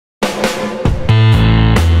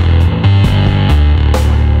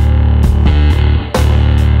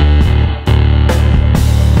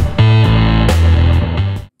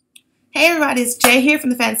Hey everybody, it's Jay here from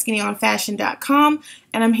the FatandSkinnyOnFashion.com,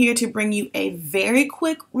 and I'm here to bring you a very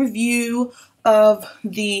quick review of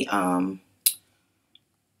the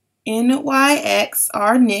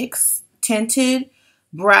NYX Tinted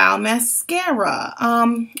Brow Mascara.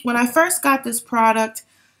 When I first got this product,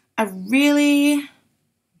 I really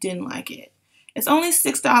didn't like it. It's only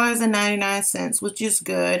 $6.99, which is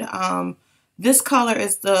good. This color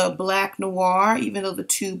is the Black Noir, even though the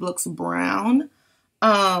tube looks brown.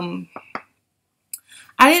 I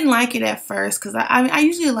didn't like it at first because I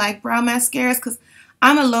usually like brow mascaras because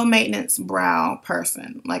I'm a low maintenance brow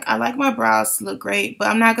person. Like, I like my brows to look great, but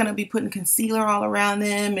I'm not going to be putting concealer all around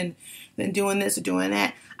them and then doing this or doing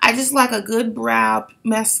that. I just like a good brow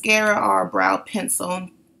mascara or a brow pencil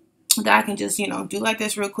that I can just, you know, do like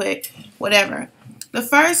this real quick, whatever. The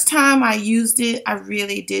first time I used it, I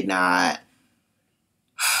really did not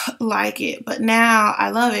like it, but now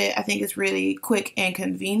I love it. I think it's really quick and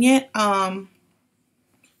convenient.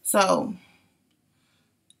 So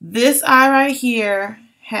this eye right here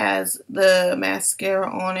has the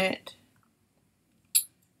mascara on it,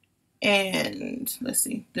 and let's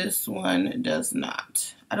see, this one does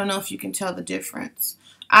not. I don't know if you can tell the difference.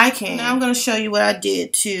 I can. Now I'm going to show you what I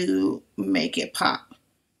did to make it pop.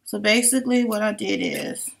 So basically what I did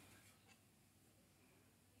is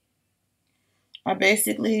I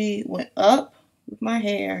basically went up with my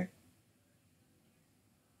hair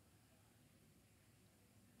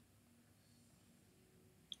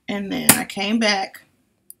and then I came back,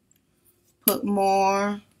 put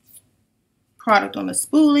more product on the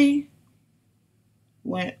spoolie,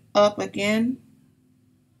 went up again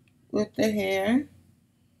with the hair,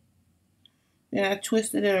 then I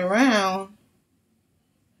twisted it around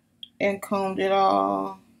and combed it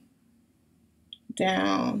all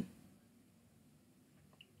down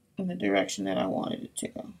in the direction that I wanted it to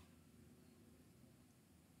go.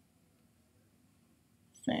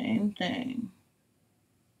 Same thing.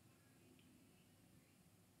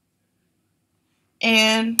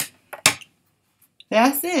 And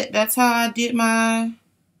that's it. That's how I did my,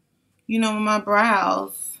 you know, my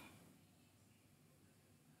brows.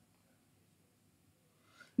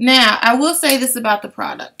 Now, I will say this about the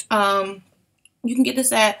product. You can get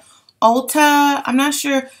this at Ulta. I'm not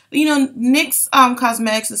sure. You know, NYX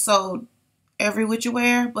Cosmetics is sold every which you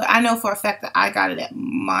wear, but I know for a fact that I got it at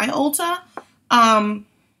my Ulta.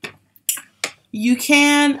 You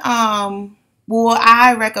can, what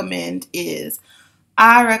I recommend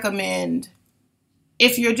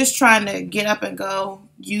if you're just trying to get up and go,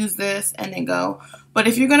 use this and then go. But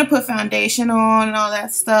if you're going to put foundation on and all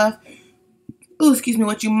that stuff, ooh, excuse me,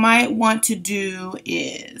 what you might want to do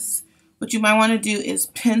is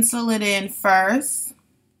pencil it in first,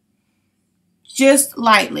 just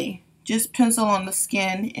lightly. Just pencil on the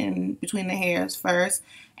skin in between the hairs first,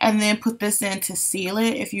 and then put this in to seal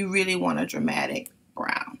it if you really want a dramatic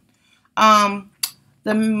brown.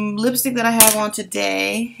 The lipstick that I have on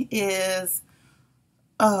today is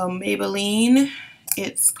Maybelline.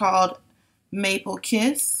 It's called Maple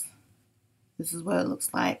Kiss. This is what it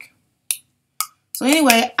looks like. So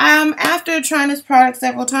anyway, after trying this product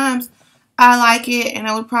several times, I like it and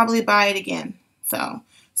I would probably buy it again. So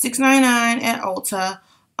 $6.99 at Ulta.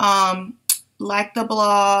 Like the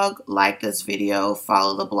blog, like this video,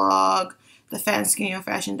 follow the blog,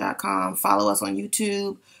 thefatandskinnyonfashion.com. Follow us on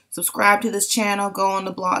YouTube. Subscribe to this channel. Go on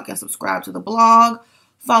the blog and subscribe to the blog.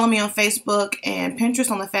 Follow me on Facebook and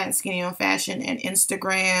Pinterest on The Fat and Skinny on Fashion, and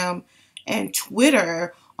Instagram and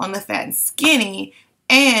Twitter on The Fat and Skinny.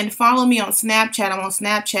 And follow me on Snapchat. I'm on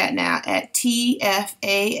Snapchat now at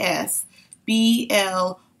TFAS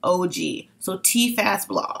BLOG. So TFAS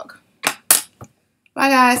blog. Bye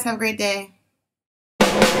guys. Have a great day.